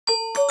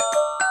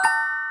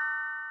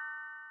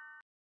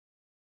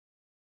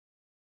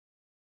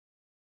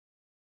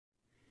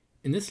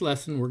In this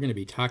lesson, we're going to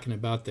be talking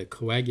about the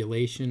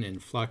coagulation and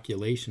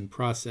flocculation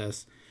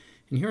process.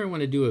 And here I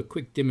want to do a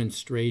quick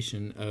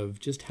demonstration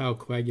of just how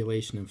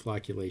coagulation and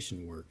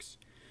flocculation works.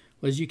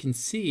 Well, as you can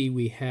see,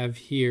 we have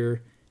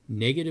here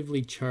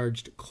negatively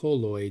charged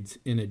colloids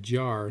in a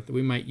jar that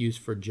we might use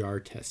for jar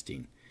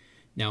testing.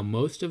 Now,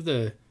 most of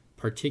the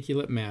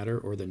particulate matter,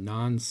 or the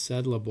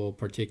non-settlable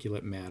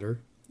particulate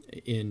matter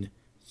in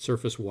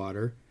surface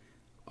water,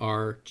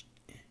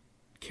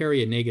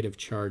 carry a negative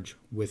charge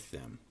with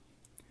them.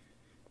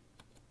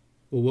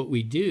 Well, what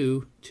we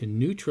do to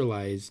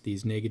neutralize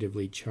these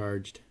negatively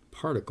charged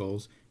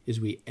particles is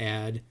we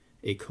add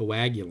a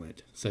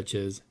coagulant, such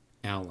as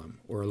alum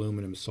or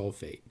aluminum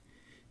sulfate.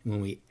 And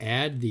when we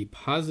add the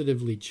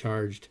positively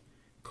charged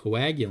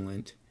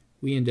coagulant,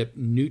 we end up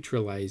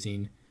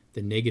neutralizing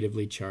the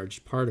negatively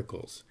charged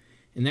particles.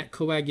 And that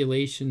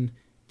coagulation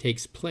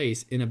takes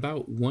place in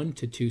about 1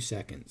 to 2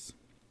 seconds.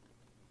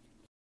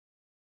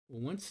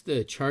 Well, once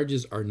the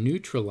charges are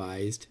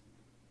neutralized,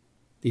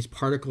 these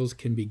particles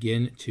can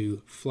begin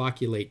to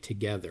flocculate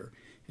together.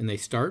 And they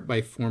start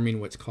by forming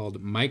what's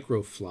called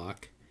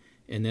microfloc,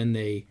 and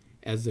then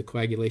as the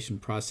coagulation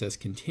process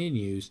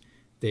continues,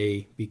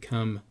 they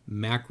become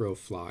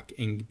macrofloc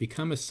and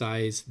become a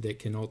size that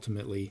can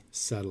ultimately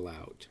settle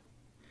out.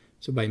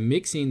 So by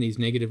mixing these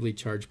negatively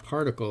charged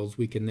particles,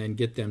 we can then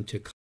get them to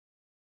come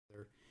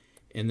together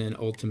and then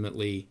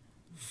ultimately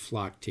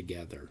flock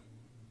together.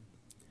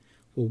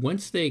 Well,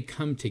 once they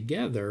come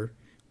together,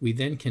 we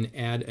then can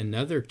add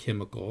another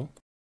chemical,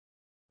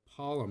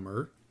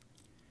 polymer,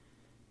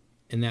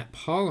 and that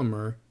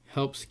polymer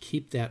helps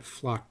keep that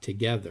flock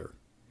together,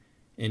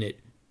 and it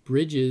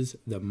bridges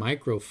the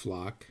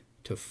microfloc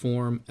to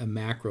form a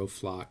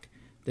macrofloc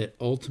that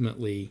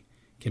ultimately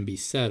can be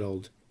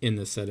settled in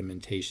the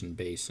sedimentation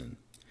basin.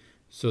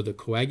 So the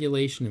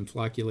coagulation and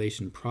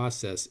flocculation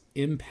process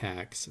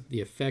impacts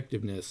the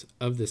effectiveness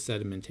of the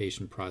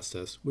sedimentation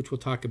process, which we'll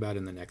talk about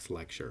in the next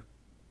lecture.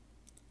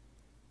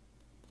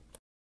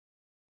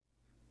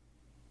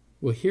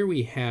 Well, here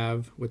we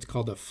have what's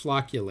called a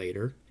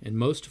flocculator, and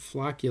most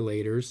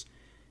flocculators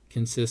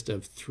consist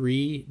of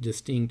 3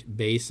 distinct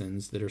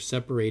basins that are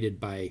separated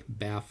by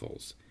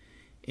baffles.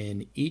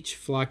 And each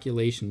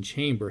flocculation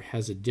chamber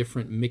has a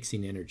different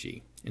mixing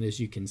energy. And as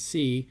you can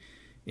see,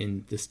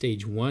 in the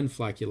stage 1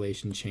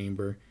 flocculation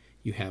chamber,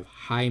 you have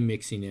high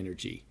mixing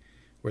energy,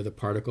 where the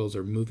particles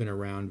are moving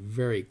around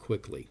very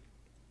quickly.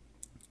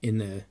 In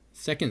the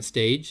second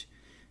stage,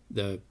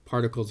 the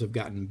particles have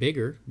gotten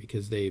bigger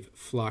because they've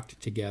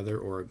flocked together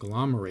or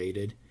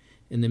agglomerated,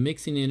 and the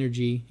mixing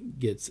energy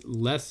gets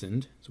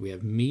lessened, so we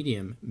have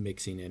medium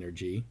mixing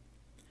energy.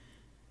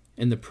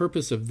 And the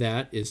purpose of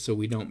that is so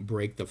we don't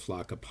break the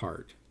flock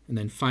apart. And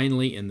then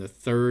finally, in the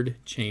third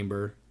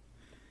chamber,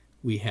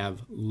 we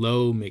have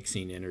low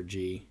mixing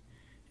energy,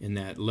 and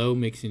that low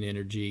mixing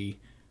energy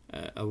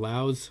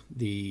allows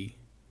the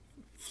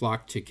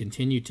flock to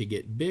continue to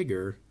get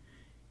bigger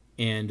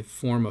and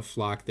form a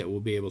flock that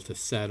will be able to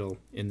settle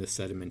in the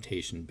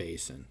sedimentation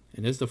basin.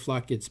 And as the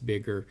flock gets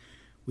bigger,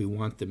 we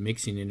want the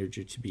mixing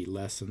energy to be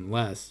less and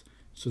less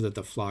so that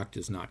the flock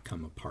does not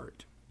come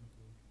apart.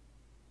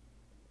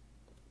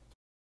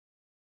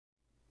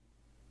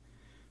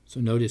 So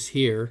notice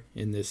here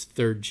in this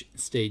third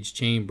stage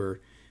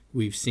chamber,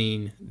 we've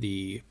seen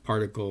the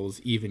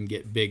particles even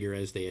get bigger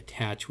as they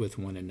attach with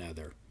one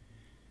another.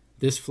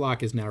 This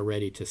flock is now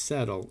ready to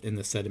settle in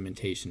the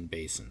sedimentation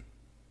basin.